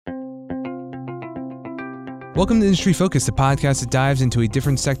Welcome to Industry Focus, the podcast that dives into a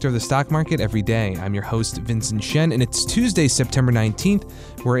different sector of the stock market every day. I'm your host, Vincent Shen, and it's Tuesday, September 19th.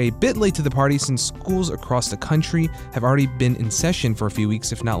 We're a bit late to the party since schools across the country have already been in session for a few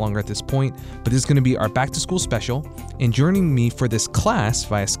weeks, if not longer at this point. But this is going to be our back to school special. And joining me for this class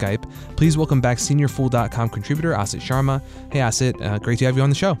via Skype, please welcome back SeniorFool.com contributor Asit Sharma. Hey Asit, great to have you on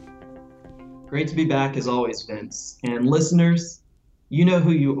the show. Great to be back as always, Vince. And listeners, you know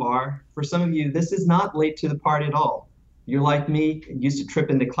who you are. For some of you, this is not late to the party at all. You're like me, used to trip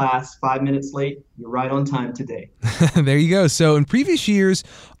into class 5 minutes late. You're right on time today. There you go. So in previous years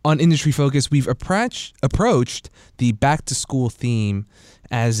on Industry Focus, we've approached the back to school theme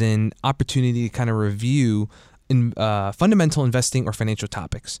as an opportunity to kind of review fundamental investing or financial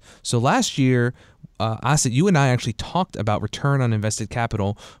topics. So last year, Asit, you and I actually talked about return on invested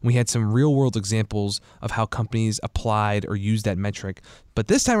capital. We had some real world examples of how companies applied or used that metric. But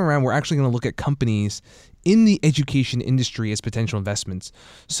this time around, we're actually going to look at companies in the education industry as potential investments.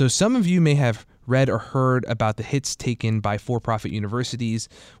 So some of you may have read or heard about the hits taken by for-profit universities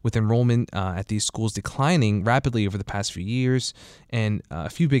with enrollment at these schools declining rapidly over the past few years, and a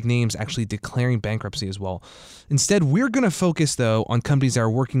few big names actually declaring bankruptcy as well. Instead, we're going to focus, though, on companies that are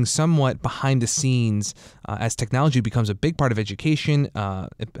working somewhat behind the scenes as technology becomes a big part of education,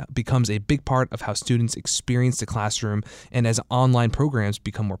 it becomes a big part of how students experience the classroom, and as online programs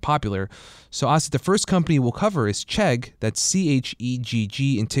become more popular. So, Asit, the first company we'll cover is Chegg, that's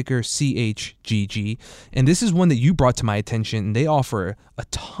C-H-E-G-G, and ticker CHGG. And this is one that you brought to my attention, and they offer a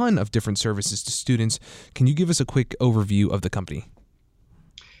ton of different services to students. Can you give us a quick overview of the company?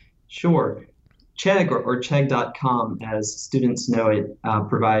 Sure. Chegg, or Chegg.com, as students know it,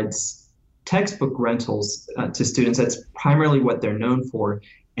 provides textbook rentals to students. That's primarily what they're known for.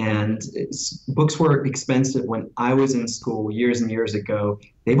 And books were expensive when I was in school years and years ago.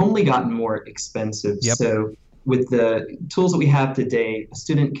 They've only gotten more expensive. Yep. So with the tools that we have today, a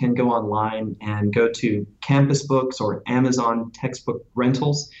student can go online and go to Campus Books or Amazon textbook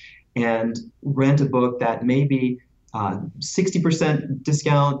rentals and rent a book that may be 60%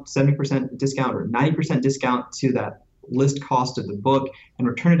 discount, 70% discount, or 90% discount to that list cost of the book, and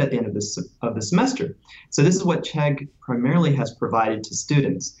return it at the end of the semester. So this is what Chegg primarily has provided to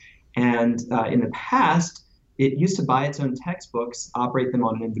students. And in the past, it used to buy its own textbooks, operate them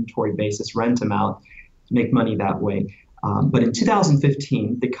on an inventory basis, rent them out, make money that way. But in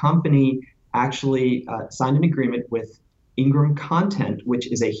 2015, the company actually signed an agreement with Ingram Content,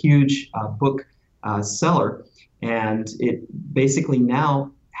 which is a huge book seller. And it basically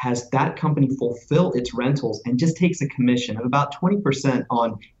now has that company fulfill its rentals and just takes a commission of about 20%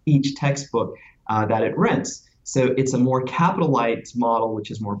 on each textbook that it rents. So it's a more capital-light model, which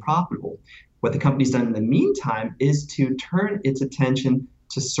is more profitable. What the company's done in the meantime is to turn its attention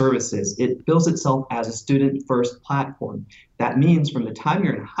to services. It bills itself as a student-first platform. That means from the time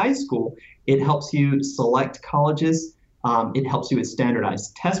you're in high school, it helps you select colleges. It helps you with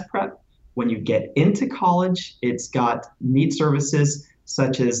standardized test prep. When you get into college, it's got neat services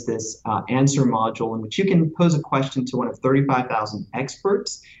such as this answer module in which you can pose a question to one of 35,000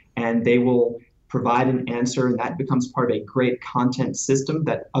 experts, and they will provide an answer, and that becomes part of a great content system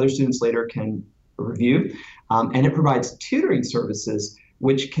that other students later can review. And it provides tutoring services,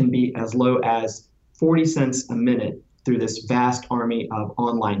 which can be as low as 40 cents a minute through this vast army of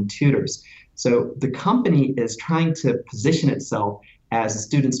online tutors. So the company is trying to position itself as a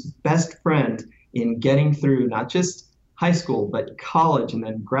student's best friend in getting through not just high school, but college and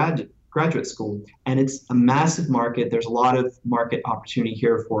then graduate school. And it's a massive market. There's a lot of market opportunity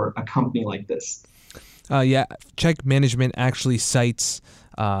here for a company like this. Chegg Management actually cites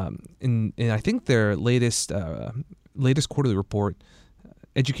in I think their latest quarterly report,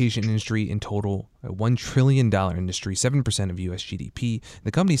 education industry in total, a $1 trillion industry, 7% of U.S. GDP.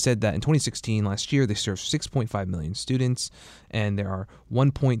 The company said that in 2016, last year, they served 6.5 million students, and there are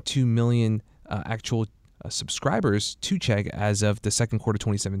 1.2 million actual subscribers to Chegg as of the second quarter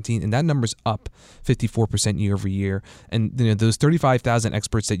 2017, and that number's up 54% year over year. And those 35,000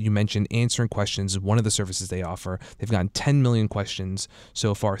 experts that you mentioned answering questions is one of the services they offer. They've gotten 10 million questions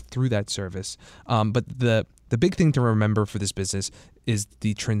so far through that service. But the big thing to remember for this business is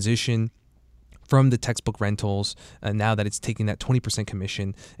the transition from the textbook rentals, now that it's taking that 20%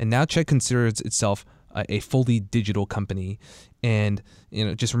 commission, and now Chegg considers itself a fully digital company. And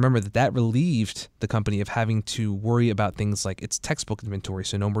just remember that relieved the company of having to worry about things like its textbook inventory.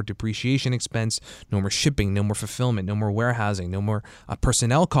 So no more depreciation expense, no more shipping, no more fulfillment, no more warehousing, no more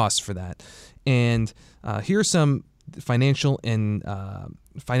personnel costs for that. And here are some financial and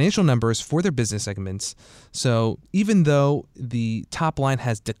financial numbers for their business segments. So even though the top line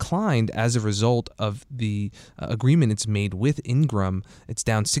has declined as a result of the agreement it's made with Ingram, it's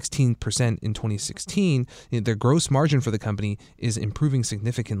down 16% in 2016. Their gross margin for the company is improving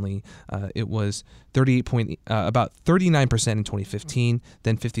significantly. It was about 39% in 2015,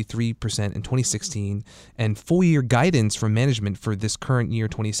 then 53% in 2016, and full year guidance from management for this current year,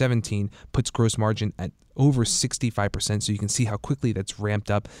 2017, puts gross margin at over 65%. So you can see how quickly that's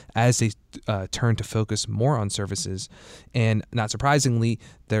ramped up as they turn to focus more on services. And not surprisingly,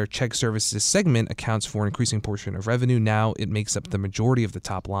 their Chegg Services segment accounts for an increasing portion of revenue. Now it makes up the majority of the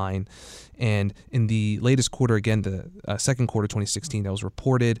top line. And in the latest quarter, again, the second quarter 2016 that was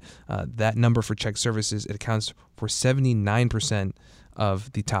reported, that number for Chegg Services, it accounts for 79%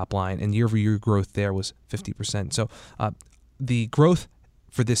 of the top line, and year-over-year growth there was 50%. So the growth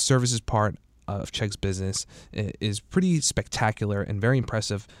for this services part of Chegg's business is pretty spectacular and very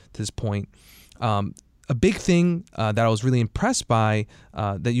impressive to this point. A big thing that I was really impressed by,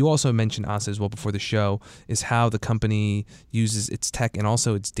 that you also mentioned, Asa, as well before the show, is how the company uses its tech and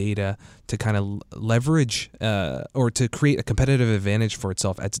also its data to kind of leverage or to create a competitive advantage for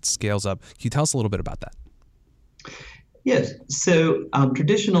itself as it scales up. Can you tell us a little bit about that? Yes. So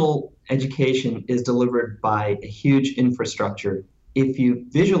traditional education is delivered by a huge infrastructure. If you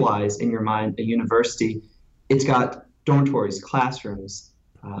visualize in your mind a university, it's got dormitories, classrooms,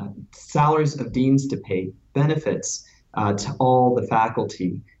 salaries of deans to pay, benefits to all the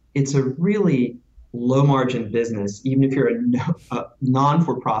faculty. It's a really low-margin business, even if you're a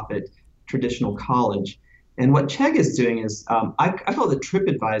non-for-profit traditional college. And what Chegg is doing is, I call it the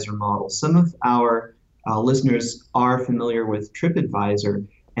TripAdvisor model. Some of our listeners are familiar with TripAdvisor,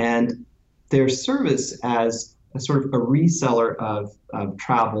 and their service as a sort of a reseller of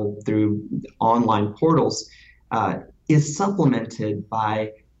travel through online portals is supplemented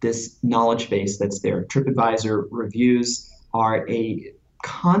by this knowledge base that's there. TripAdvisor reviews are a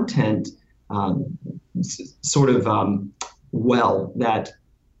content well that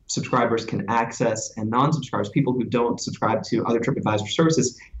subscribers can access, and non-subscribers, people who don't subscribe to other TripAdvisor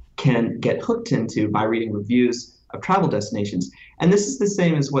services, can get hooked into by reading reviews of travel destinations. And this is the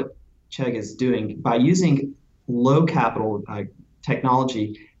same as what Chegg is doing. By using low capital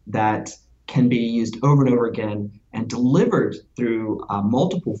technology that can be used over and over again and delivered through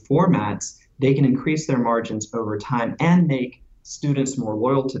multiple formats, they can increase their margins over time and make students more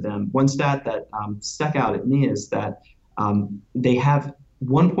loyal to them. One stat that stuck out at me is that they have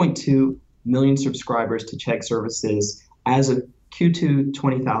 1.2 million subscribers to Chegg Services as of Q2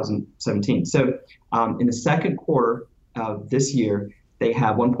 2017. So in the second quarter of this year, they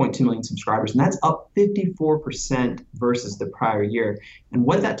have 1.2 million subscribers, and that's up 54% versus the prior year. And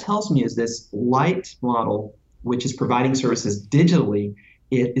what that tells me is this light model, which is providing services digitally,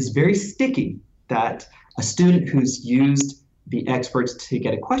 it is very sticky, that a student who's used the experts to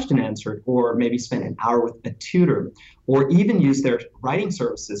get a question answered, or maybe spent an hour with a tutor, or even use their writing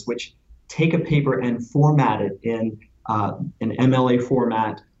services, which take a paper and format it in an MLA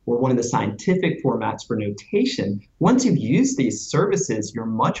format or one of the scientific formats for notation. Once you've used these services, you're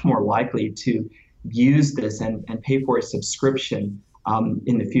much more likely to use this and pay for a subscription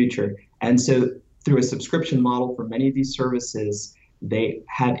in the future. And so through a subscription model for many of these services, they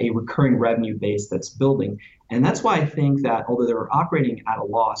have a recurring revenue base that's building. And that's why I think that although they were operating at a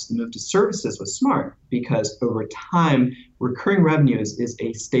loss, the move to services was smart, because over time, recurring revenues is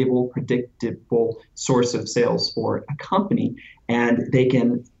a stable, predictable source of sales for a company, and they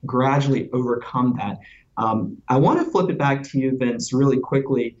can gradually overcome that. I want to flip it back to you, Vince, really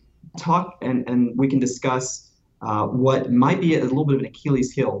quickly, and we can discuss what might be a little bit of an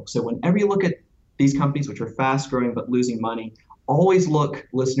Achilles heel. So whenever you look at these companies which are fast growing but losing money, always look,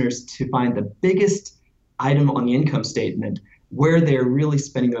 listeners, to find the biggest item on the income statement where they're really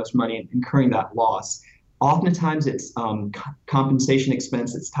spending the most money and incurring that loss. Oftentimes it's compensation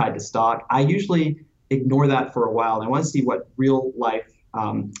expense that's tied to stock. I usually ignore that for a while, and I want to see what real life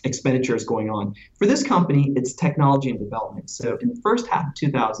expenditure is going on. For this company, it's technology and development. So in the first half of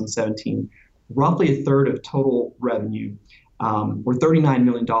 2017, roughly a third of total revenue, or $39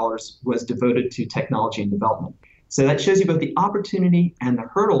 million, was devoted to technology and development. So that shows you both the opportunity and the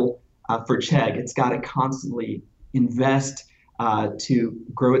hurdle for Chegg. It's got to constantly invest to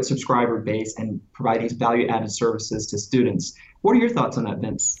grow its subscriber base and provide these value-added services to students. What are your thoughts on that,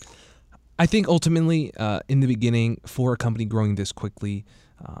 Vince? I think ultimately, in the beginning, for a company growing this quickly,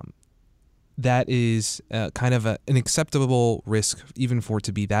 that is kind of an acceptable risk, even for it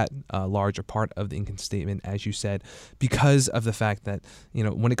to be that large a part of the income statement, as you said, because of the fact that,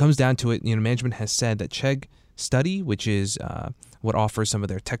 when it comes down to it, management has said that Chegg Study, which is what offers some of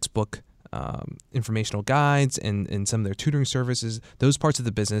their textbook informational guides and some of their tutoring services, those parts of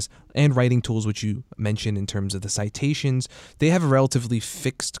the business, and writing tools, which you mentioned in terms of the citations. They have a relatively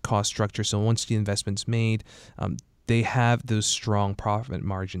fixed cost structure, so once the investment's made, they have those strong profit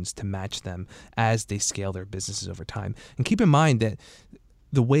margins to match them as they scale their businesses over time. And keep in mind that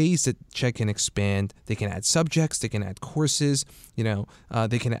the ways that Chegg can expand, they can add subjects, they can add courses,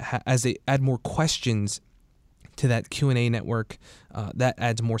 they can, as they add more questions to that Q&A network, that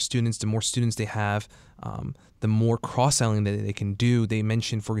adds more students. The more students they have, the more cross-selling that they can do. They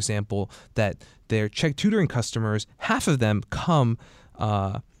mentioned, for example, that their Chegg tutoring customers, half of them come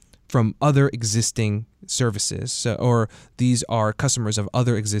from other existing services, or these are customers of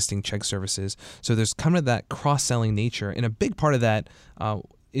other existing Chegg services. So there's kind of that cross-selling nature, and a big part of that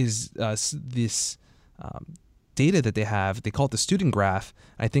is this data that they have. They call it the student graph.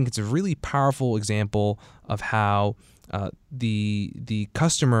 I think it's a really powerful example of how the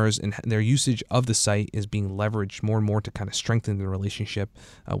customers and their usage of the site is being leveraged more and more to kind of strengthen the relationship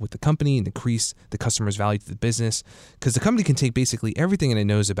with the company and increase the customer's value to the business. Because the company can take basically everything that it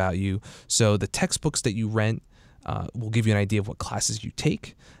knows about you. So the textbooks that you rent will give you an idea of what classes you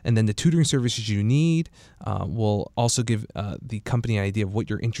take, and then the tutoring services you need will also give the company an idea of what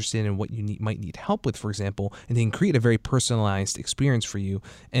you're interested in and what you might need help with, for example, and they can create a very personalized experience for you.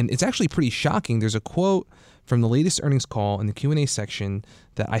 And it's actually pretty shocking. There's a quote from the latest earnings call in the Q&A section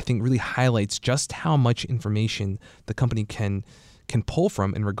that I think really highlights just how much information the company can pull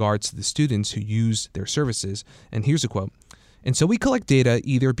from in regards to the students who use their services. And here's a quote. And so we collect data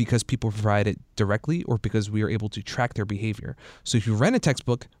either because people provide it directly or because we are able to track their behavior. So if you rent a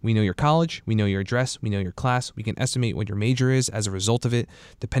textbook, we know your college, we know your address, we know your class, we can estimate what your major is as a result of it,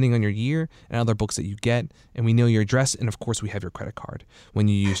 depending on your year and other books that you get, and we know your address, and of course we have your credit card. When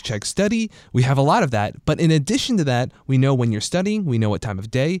you use Chegg Study, we have a lot of that, but in addition to that, we know when you're studying, we know what time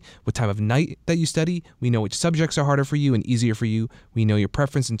of day, what time of night that you study, we know which subjects are harder for you and easier for you, we know your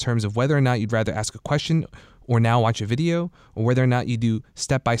preference in terms of whether or not you'd rather ask a question or now watch a video, or whether or not you do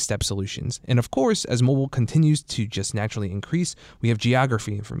step-by-step solutions. And of course, as mobile continues to just naturally increase, we have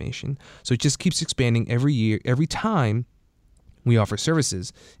geography information. So it just keeps expanding every year, every time we offer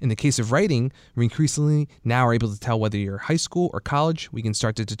services. In the case of writing, we increasingly now are able to tell whether you're high school or college. We can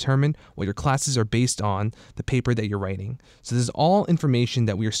start to determine what your classes are based on the paper that you're writing. So this is all information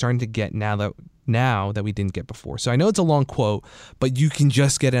that we are starting to get now that we didn't get before. So I know it's a long quote, but you can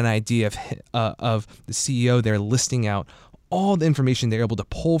just get an idea of the CEO there listing out all the information they're able to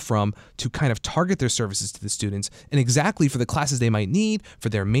pull from to kind of target their services to the students and exactly for the classes they might need, for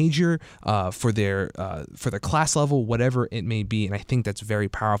their major, for their class level, whatever it may be. And I think that's very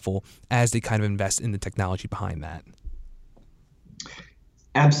powerful as they kind of invest in the technology behind that.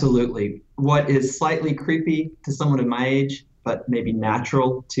 Absolutely. What is slightly creepy to someone of my age, but maybe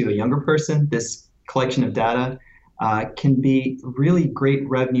natural to a younger person, this collection of data can be really great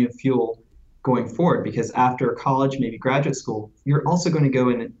revenue fuel going forward, because after college, maybe graduate school, you're also going to go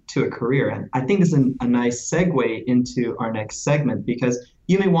into a career. And I think this is a nice segue into our next segment, because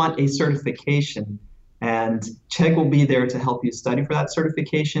you may want a certification and Chegg will be there to help you study for that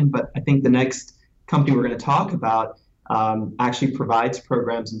certification. But I think the next company we're going to talk about actually provides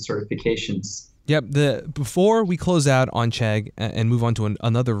programs and certifications. Yep. Before we close out on Chegg and move on to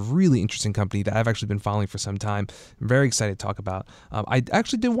another really interesting company that I've actually been following for some time, I'm very excited to talk about. I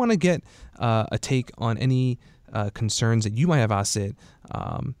actually did want to get a take on any concerns that you might have, Asit,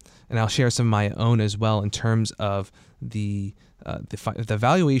 and I'll share some of my own as well in terms of the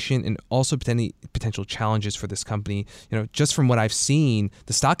valuation and also potential challenges for this company. Just from what I've seen,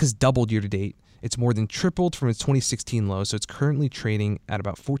 the stock has doubled year to date. It's more than tripled from its 2016 low, so it's currently trading at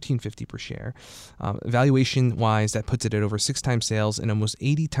about $14.50 per share. Valuation-wise, that puts it at over 6 times sales and almost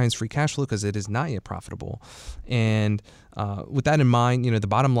 80 times free cash flow because it is not yet profitable. And with that in mind, the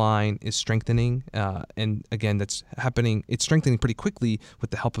bottom line is strengthening, and again, that's happening. It's strengthening pretty quickly with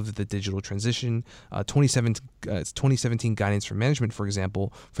the help of the digital transition. 2017 guidance from management, for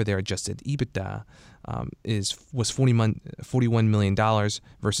example, for their adjusted EBITDA was $41 million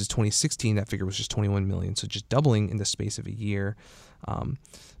versus 2016. That figure was just $21 million, so just doubling in the space of a year.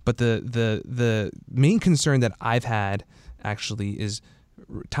 But the main concern that I've had actually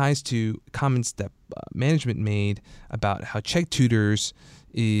ties to comments that management made about how Chegg Tutors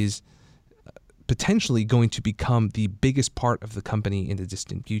is potentially going to become the biggest part of the company in the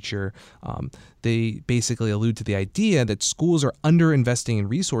distant future. They basically allude to the idea that schools are under-investing in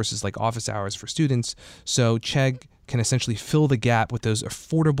resources like office hours for students, so Chegg can essentially fill the gap with those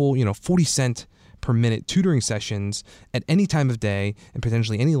affordable, 40-cent per minute tutoring sessions at any time of day and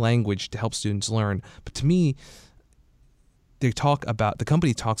potentially any language to help students learn. But to me, the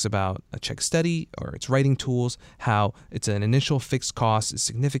company talks about a Chegg Study or its writing tools, how it's an initial fixed cost is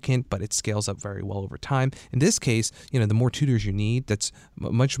significant, but it scales up very well over time. In this case, the more tutors you need, that's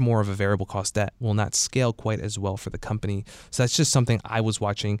much more of a variable cost that will not scale quite as well for the company. So that's just something I was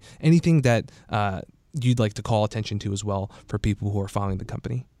watching. Anything that you'd like to call attention to as well for people who are following the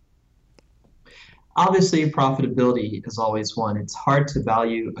company? Obviously, profitability is always one. It's hard to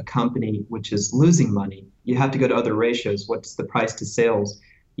value a company which is losing money. You have to go to other ratios. What's the price to sales?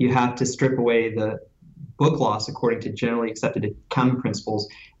 You have to strip away the book loss according to generally accepted accounting principles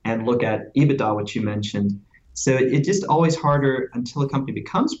and look at EBITDA, which you mentioned. So it's just always harder until a company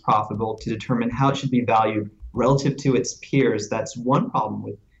becomes profitable to determine how it should be valued relative to its peers. That's one problem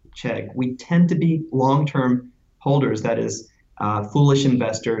with Chegg. We tend to be long-term holders, that is, foolish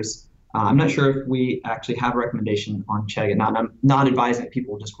investors. I'm not sure if we actually have a recommendation on Chegg, and I'm not advising that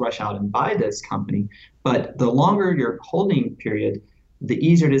people just rush out and buy this company, but the longer your holding period, the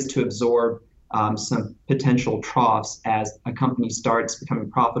easier it is to absorb some potential troughs as a company starts becoming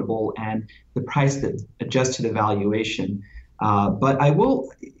profitable and the price that adjusts to the valuation. But I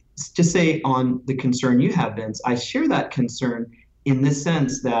will just say on the concern you have, Vince, I share that concern in the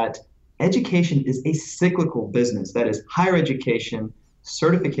sense that education is a cyclical business. That is, higher education,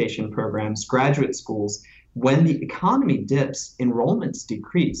 certification programs, graduate schools. When the economy dips, enrollments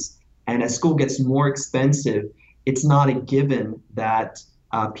decrease. And as school gets more expensive, it's not a given that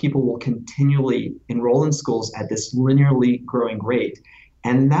people will continually enroll in schools at this linearly growing rate.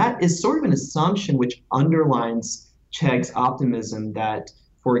 And that is sort of an assumption which underlines Chegg's optimism that,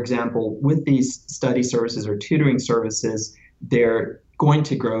 for example, with these study services or tutoring services, they're going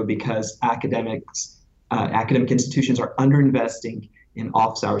to grow because academic institutions are underinvesting in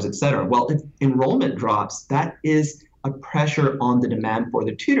office hours, et cetera. Well, if enrollment drops, that is a pressure on the demand for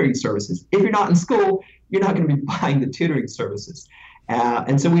the tutoring services. If you're not in school, you're not going to be buying the tutoring services.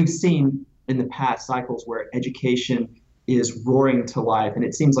 And so we've seen in the past cycles where education is roaring to life. And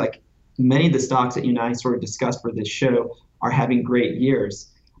it seems like many of the stocks that you and I sort of discussed for this show are having great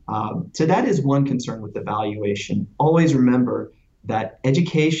years. So that is one concern with the valuation. Always remember that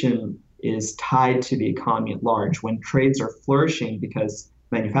education is tied to the economy at large. When trades are flourishing because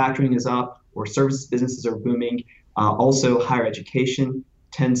manufacturing is up or services businesses are booming, also higher education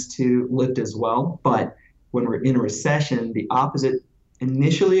tends to lift as well. But when we're in a recession, the opposite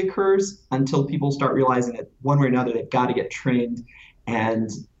initially occurs until people start realizing that one way or another, they've got to get trained and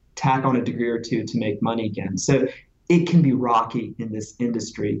tack on a degree or two to make money again. So it can be rocky in this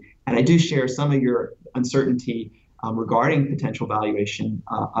industry. And I do share some of your uncertainty regarding potential valuation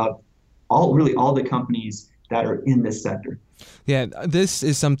of all the companies that are in this sector. Yeah, this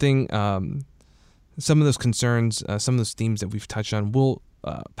is something, some of those concerns, some of those themes that we've touched on will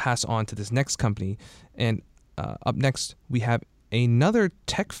pass on to this next company. And up next, we have another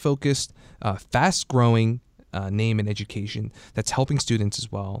tech-focused, fast-growing name in education that's helping students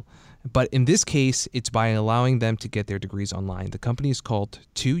as well. But in this case, it's by allowing them to get their degrees online. The company is called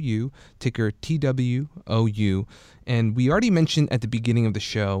 2U, ticker TWOU. And we already mentioned at the beginning of the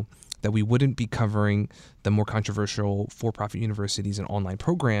show that we wouldn't be covering the more controversial for-profit universities and online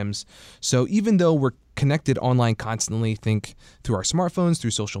programs. So even though we're connected online constantly, think through our smartphones, through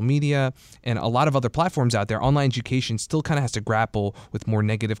social media, and a lot of other platforms out there, online education still kind of has to grapple with more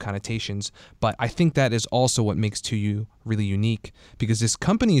negative connotations. But I think that is also what makes 2U really unique, because this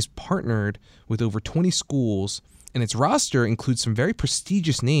company is partnered with over 20 schools, and its roster includes some very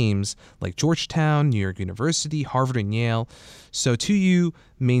prestigious names like Georgetown, New York University, Harvard, and Yale. So 2U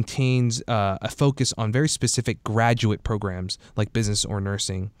maintains a focus on very specific graduate programs like business or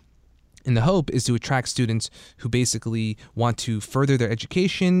nursing. And the hope is to attract students who basically want to further their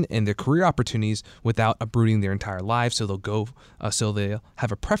education and their career opportunities without uprooting their entire lives. So they'll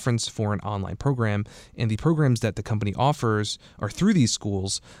have a preference for an online program. And the programs that the company offers, or through these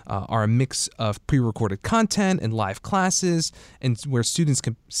schools, are a mix of pre-recorded content and live classes, and where students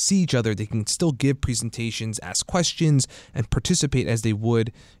can see each other. They can still give presentations, ask questions, and participate as they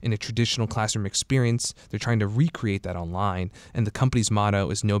would in a traditional classroom experience. They're trying to recreate that online. And the company's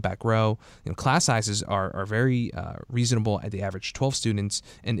motto is no back row. Class sizes are very reasonable at the average 12 students,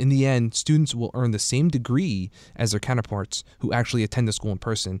 and in the end, students will earn the same degree as their counterparts who actually attend the school in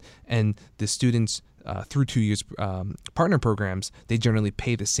person. And the students, through 2U's partner programs, they generally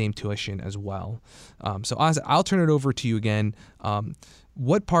pay the same tuition as well. So Oz, I'll turn it over to you again.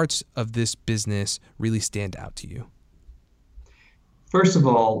 What parts of this business really stand out to you? First of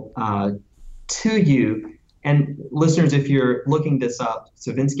all, 2U, and listeners, if you're looking this up,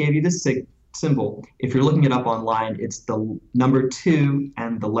 so Vince gave you the symbol. If you're looking it up online, it's the number two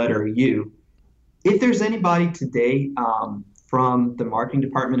and the letter U. If there's anybody today from the marketing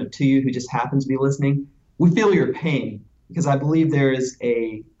department of 2U who just happens to be listening, we feel your pain because I believe there is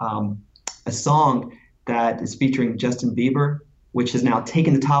a song that is featuring Justin Bieber, which has now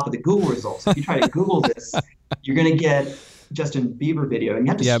taken the top of the Google results. If you try to Google this, you're going to get Justin Bieber video, and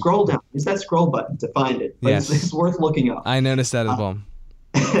you have to scroll down. Use that scroll button to find it. But Yes. it's worth looking up. I noticed that as well.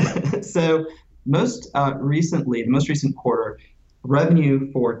 So most recently, the most recent quarter,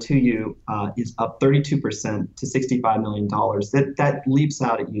 revenue for 2U is up 32% to $65 million. That leaps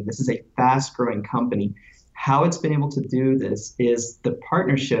out at you. This is a fast-growing company. How it's been able to do this is the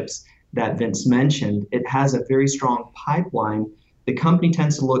partnerships that Vince mentioned. It has a very strong pipeline. The company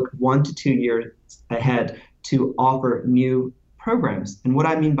tends to look 1 to 2 years ahead to offer new programs. And what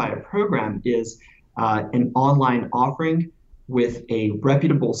I mean by a program is an online offering with a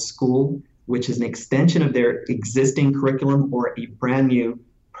reputable school, which is an extension of their existing curriculum or a brand new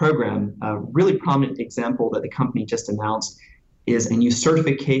program. A really prominent example that the company just announced is a new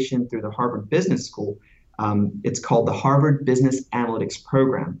certification through the Harvard Business School. It's called the Harvard Business Analytics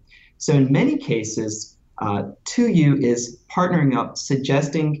Program. So in many cases, 2U is partnering up,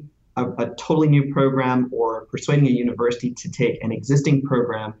 suggesting a totally new program or persuading a university to take an existing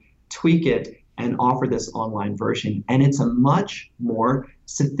program, tweak it, and offer this online version. And it's a much more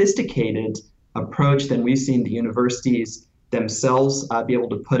sophisticated approach than we've seen the universities themselves be able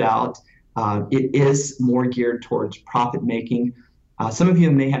to put out. It is more geared towards profit making. Some of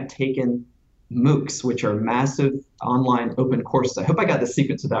you may have taken MOOCs, which are massive online open courses. I hope I got the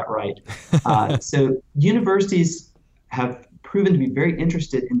sequence of that right. So universities have proven to be very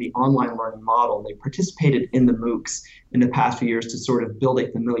interested in the online learning model. They participated in the MOOCs in the past few years to sort of build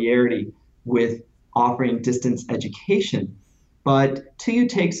a familiarity with offering distance education. But 2U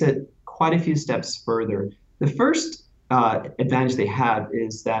takes it quite a few steps further. The first advantage they have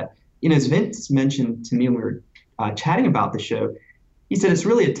is that, as Vince mentioned to me when we were chatting about the show, he said it's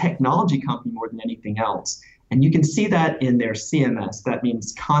really a technology company more than anything else. And you can see that in their CMS. That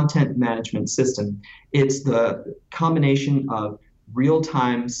means content management system. It's the combination of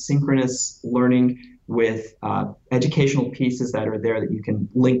real-time synchronous learning with educational pieces that are there that you can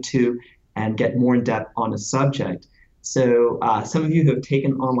link to and get more in depth on a subject. So some of you who have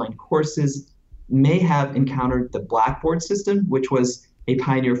taken online courses may have encountered the Blackboard system, which was a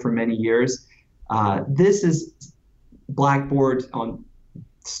pioneer for many years. This is Blackboard on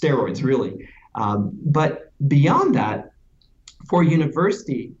steroids, really. But beyond that, for a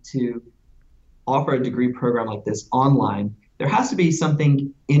university to offer a degree program like this online, there has to be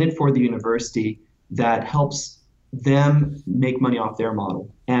something in it for the university that helps them make money off their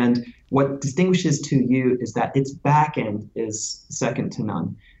model. And what distinguishes 2U is that its back end is second to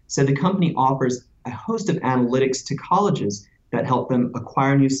none. So the company offers a host of analytics to colleges that help them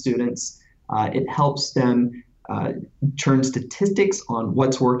acquire new students. It helps them churn statistics on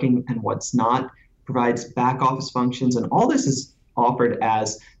what's working and what's not, provides back office functions, and all this is offered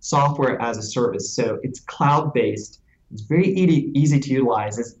as software as a service. So it's cloud-based. It's very easy to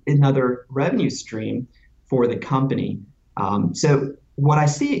utilize. It's another revenue stream for the company. So what I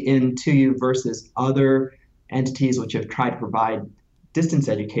see in 2U versus other entities which have tried to provide distance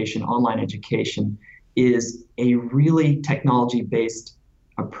education, online education, is a really technology-based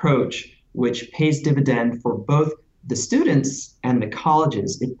approach which pays dividend for both the students and the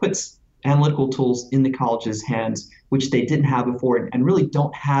colleges. It puts analytical tools in the colleges' hands, which they didn't have before and really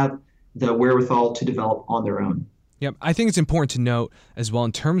don't have the wherewithal to develop on their own. Yep, I think it's important to note as well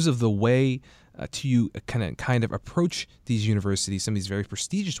in terms of the way to kind of approach these universities, some of these very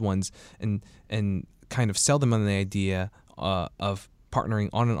prestigious ones, and kind of sell them on the idea of partnering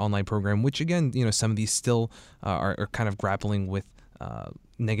on an online program, which again, some of these still are kind of grappling with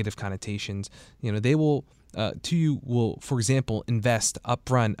negative connotations. They will 2U will, for example, invest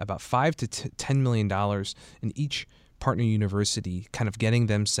upfront about $5 to $10 million in each partner university, kind of getting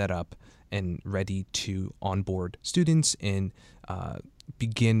them set up and ready to onboard students and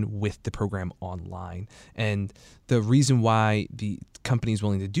begin with the program online. And the reason why the company is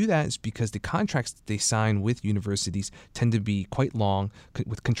willing to do that is because the contracts that they sign with universities tend to be quite long,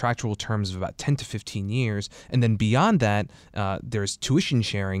 with contractual terms of about 10 to 15 years. And then beyond that, there's tuition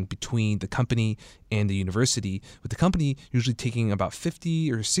sharing between the company and the university, with the company usually taking about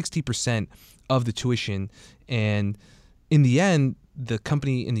 50 or 60% of the tuition. And in the end, the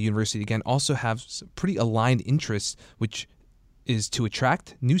company and the university, again, also have pretty aligned interests, which is to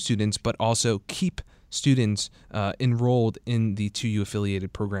attract new students, but also keep students enrolled in the 2U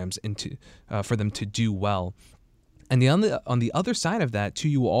affiliated programs and for them to do well. And on the other side of that, too,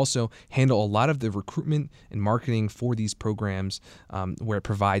 you will also handle a lot of the recruitment and marketing for these programs, where it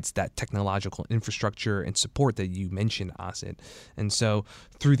provides that technological infrastructure and support that you mentioned, Asit. And so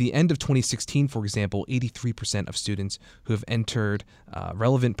through the end of 2016, for example, 83% of students who have entered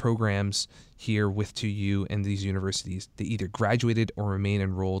relevant programs here with 2U and these universities, they either graduated or remain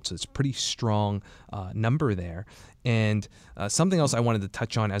enrolled. So it's a pretty strong number there. And something else I wanted to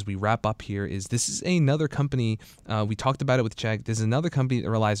touch on as we wrap up here is this is another company, we talked about it with Chegg, this is another company that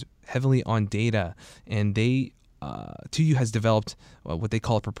relies heavily on data, and 2U has developed what they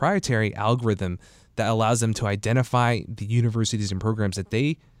call a proprietary algorithm that allows them to identify the universities and programs that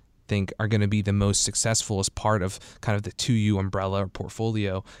they think are going to be the most successful as part of kind of the 2U umbrella or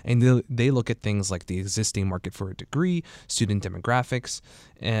portfolio. And they look at things like the existing market for a degree, student demographics.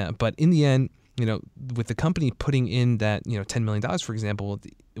 But in the end, with the company putting in that, $10 million, for example,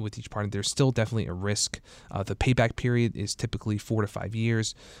 with each partner, there's still definitely a risk. The payback period is typically 4 to 5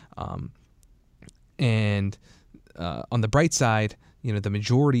 years. And on the bright side, the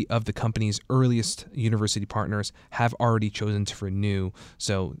majority of the company's earliest university partners have already chosen to renew.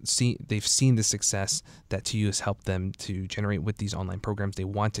 So they've seen the success that 2U has helped them to generate with these online programs. They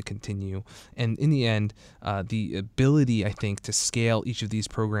want to continue. And in the end, the ability, I think, to scale each of these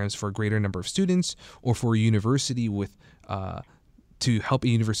programs for a greater number of students, or for a university to help a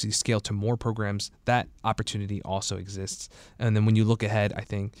university scale to more programs, that opportunity also exists. And then when you look ahead, I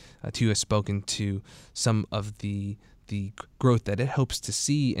think 2U has spoken to some of the growth that it hopes to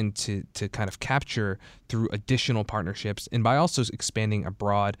see and to kind of capture through additional partnerships. And by also expanding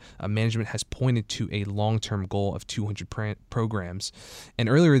abroad, management has pointed to a long-term goal of 200 programs. And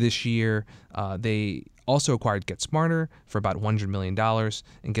earlier this year, they also acquired GetSmarter for about $100 million.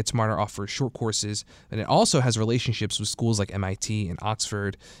 And GetSmarter offers short courses. And it also has relationships with schools like MIT and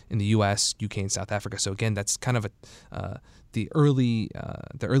Oxford in the US, UK, and South Africa. So again, that's kind of the early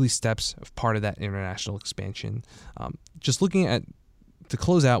steps of part of that international expansion. Just looking at, to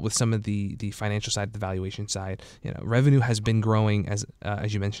close out with some of the financial side, the valuation side, revenue has been growing as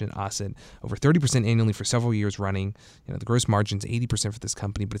you mentioned, Asit, over 30% annually for several years running. The gross margin's 80% for this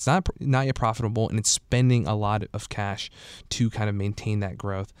company, but it's not yet profitable, and it's spending a lot of cash to kind of maintain that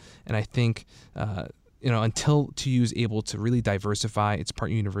growth. And I think until 2U is able to really diversify its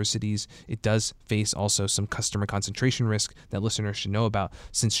partner universities, it does face also some customer concentration risk that listeners should know about,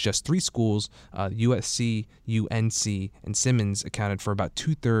 since just 3 schools, USC, UNC, and Simmons, accounted for about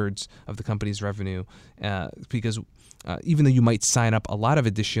 2/3 of the company's revenue, because even though you might sign up a lot of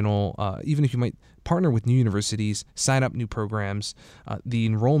additional, even if you might partner with new universities, sign up new programs, the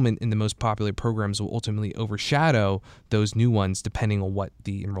enrollment in the most popular programs will ultimately overshadow those new ones depending on what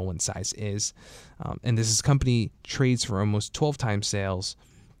the enrollment size is. And this company trades for almost 12 times sales.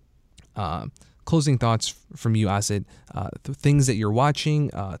 Closing thoughts from you, Asit, things that you're watching,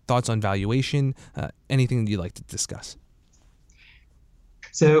 thoughts on valuation, anything that you'd like to discuss.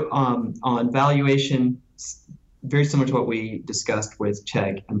 So on valuation, very similar to what we discussed with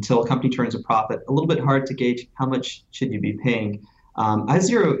Chegg. Until a company turns a profit, a little bit hard to gauge how much should you be paying. I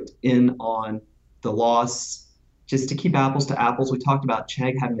zeroed in on the loss. Just to keep apples to apples, we talked about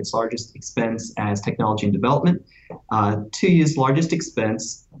Chegg having its largest expense as technology and development. 2U's largest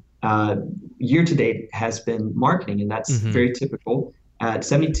expense year to date has been marketing, and that's very typical. At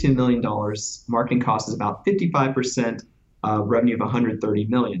 $72 million, marketing cost is about 55% of revenue of $130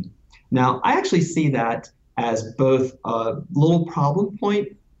 million. Now, I actually see that as both a little problem point,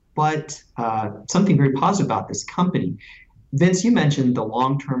 but something very positive about this company. Vince, you mentioned the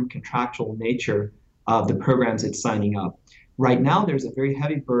long-term contractual nature of the programs it's signing up. Right now, there's a very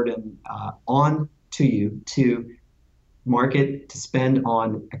heavy burden on 2U to market, to spend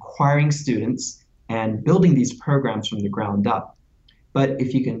on acquiring students and building these programs from the ground up. But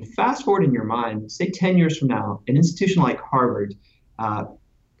if you can fast forward in your mind, say 10 years from now, an institution like Harvard,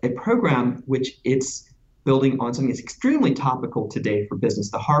 a program which it's building on something that's extremely topical today for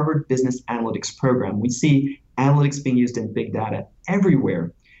business, the Harvard Business Analytics program. We see analytics being used in big data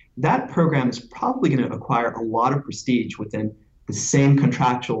everywhere. That program is probably going to acquire a lot of prestige within the same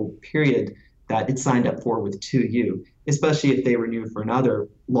contractual period that it signed up for with 2U, especially if they renew for another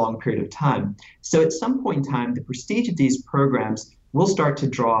long period of time. So at some point in time, the prestige of these programs will start to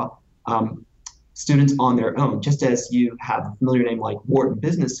draw students on their own. Just as you have a familiar name like Wharton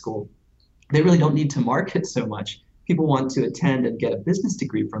Business School, they really don't need to market so much. People want to attend and get a business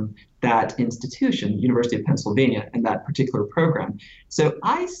degree from that institution, University of Pennsylvania, and that particular program. So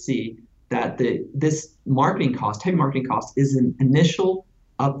I see that this marketing cost, heavy marketing cost, is an initial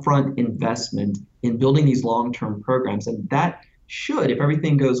upfront investment in building these long-term programs. And that should, if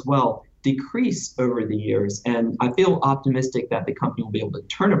everything goes well, decrease over the years. And I feel optimistic that the company will be able to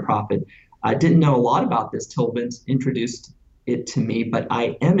turn a profit. I didn't know a lot about this till Vince introduced it to me, but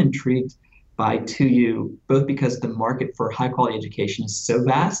I am intrigued by 2U, both because the market for high quality education is so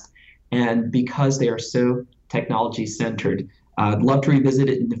vast and because they are so technology centered. I'd love to revisit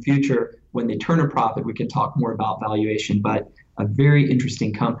it in the future. When they turn a profit, we can talk more about valuation, but a very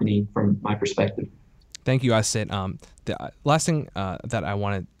interesting company from my perspective. Thank you, Asit. The last thing that I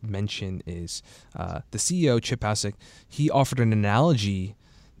want to mention is the CEO, Chip Paucek. He offered an analogy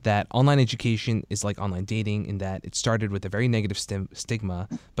that online education is like online dating, in that it started with a very negative stigma,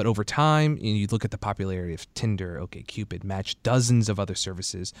 but over time, you look at the popularity of Tinder, OkCupid, Match, dozens of other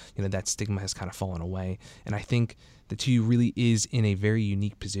services, that stigma has kind of fallen away. And I think the 2U really is in a very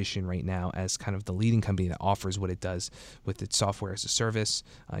unique position right now as kind of the leading company that offers what it does with its software as a service.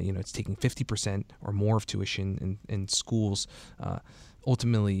 It's taking 50% or more of tuition in schools,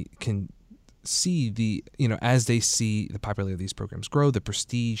 ultimately can see as they see the popularity of these programs grow, the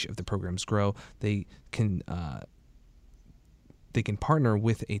prestige of the programs grow, they can partner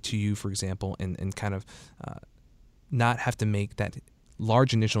with a 2U, for example, and kind of not have to make that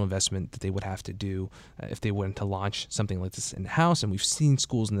large initial investment that they would have to do if they wanted to launch something like this in-house. And we've seen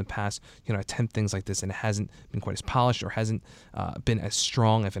schools in the past, attempt things like this, and it hasn't been quite as polished or hasn't been as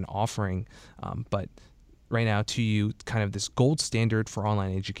strong of an offering. But right now, 2U, kind of this gold standard for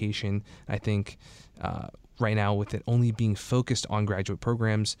online education. I think right now, with it only being focused on graduate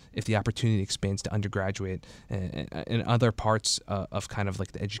programs, if the opportunity expands to undergraduate and other parts of kind of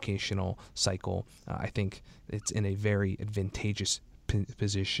like the educational cycle, I think it's in a very advantageous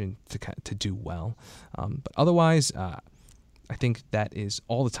position to do well. But otherwise, I think that is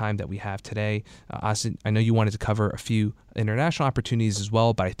all the time that we have today. Asit, I know you wanted to cover a few international opportunities as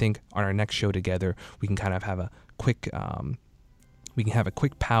well, but I think on our next show together, we can kind of have a quick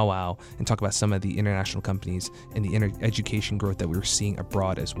powwow and talk about some of the international companies and the education growth that we're seeing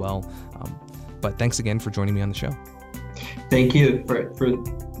abroad as well. But thanks again for joining me on the show. Thank you for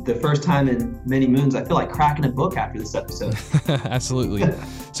the first time in many moons. I feel like cracking a book after this episode. Absolutely.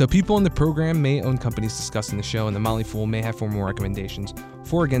 So people in the program may own companies discussed in the show, and the Motley Fool may have formal recommendations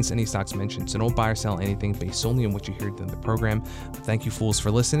for or against any stocks mentioned. So don't buy or sell anything based solely on what you heard in the program. Thank you, fools,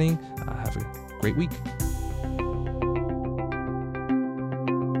 for listening. Have a great week.